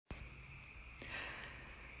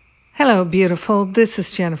Hello, beautiful. This is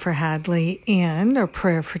Jennifer Hadley, and our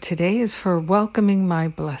prayer for today is for welcoming my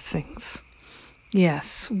blessings.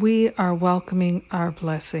 Yes, we are welcoming our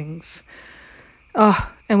blessings.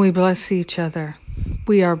 And we bless each other.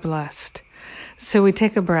 We are blessed. So we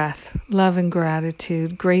take a breath, love and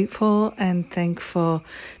gratitude, grateful and thankful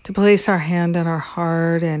to place our hand on our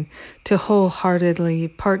heart and to wholeheartedly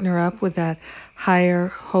partner up with that higher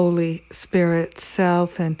Holy Spirit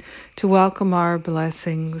self and to welcome our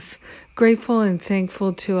blessings. Grateful and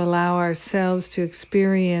thankful to allow ourselves to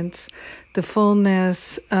experience the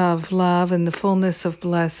fullness of love and the fullness of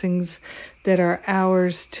blessings that are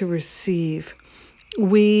ours to receive.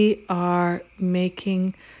 We are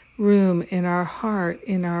making room in our heart,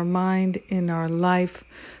 in our mind, in our life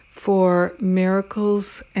for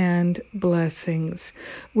miracles and blessings.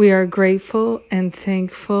 We are grateful and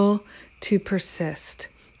thankful to persist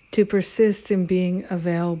in being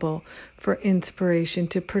available for inspiration,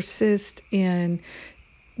 to persist in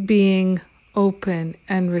being open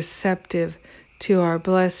and receptive to our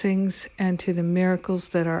blessings and to the miracles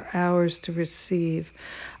that are ours to receive.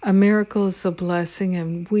 A miracle is a blessing,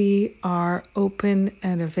 and we are open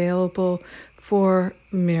and available for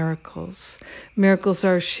miracles. Miracles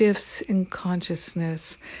are shifts in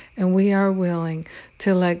consciousness, and we are willing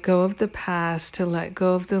to let go of the past, to let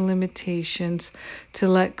go of the limitations, to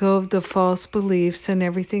let go of the false beliefs and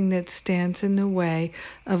everything that stands in the way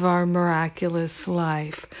of our miraculous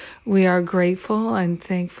life. We are grateful and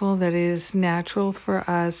thankful that it is natural for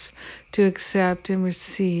us to accept and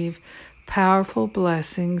receive powerful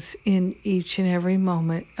blessings in each and every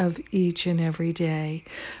moment of each and every day.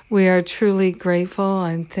 We are truly grateful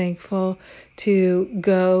and thankful to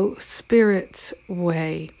go Spirit's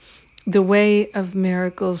way, the way of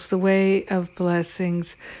miracles, the way of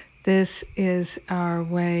blessings. This is our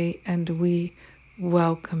way, and we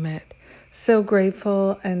welcome it. So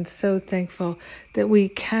grateful and so thankful that we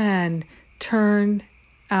can turn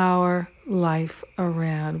our life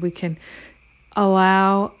around. We can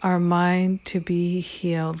allow our mind to be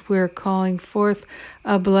healed. We're calling forth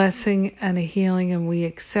a blessing and a healing, and we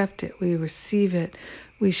accept it. We receive it.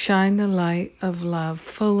 We shine the light of love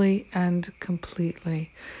fully and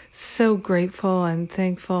completely. So grateful and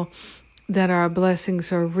thankful that our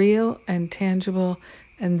blessings are real and tangible,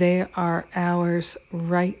 and they are ours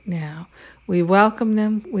right now. We welcome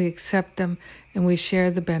them, we accept them, and we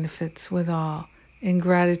share the benefits with all. In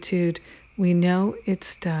gratitude, we know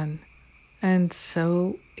it's done. And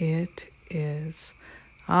so it is.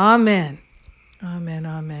 Amen. Amen.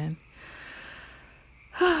 Amen.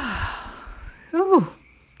 Ooh,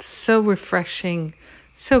 so refreshing.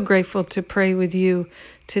 So grateful to pray with you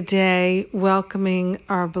today, welcoming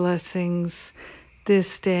our blessings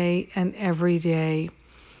this day and every day.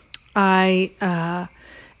 I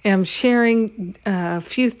am sharing a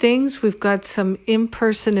few things. We've got some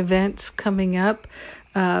in-person events coming up.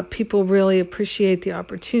 People really appreciate the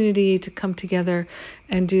opportunity to come together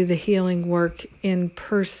and do the healing work in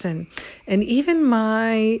person. And even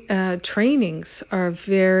my trainings are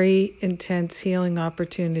very intense healing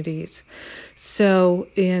opportunities. So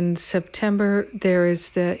in September, there is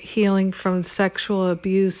the Healing from Sexual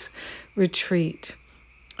Abuse Retreat.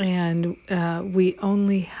 And we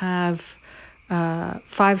only have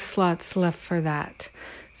 5 slots left for that.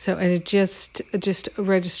 So, and it just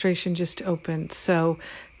registration just opened. So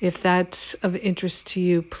if that's of interest to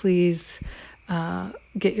you, please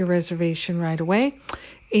get your reservation right away.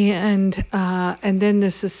 And then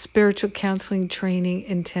this is spiritual counseling training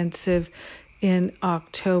intensive in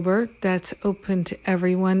October. That's open to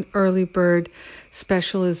everyone. Early bird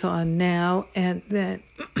special is on now. And then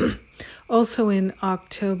also in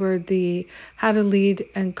October, the How to Lead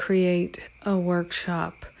and Create a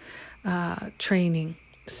Workshop training.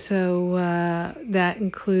 So that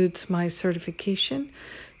includes my certification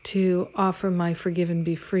to offer my Forgive and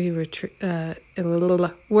Be Free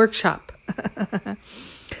workshop.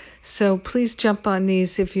 So please jump on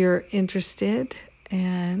these if you're interested,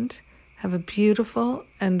 and have a beautiful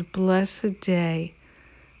and blessed day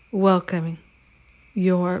welcoming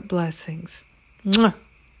your blessings. Mwah.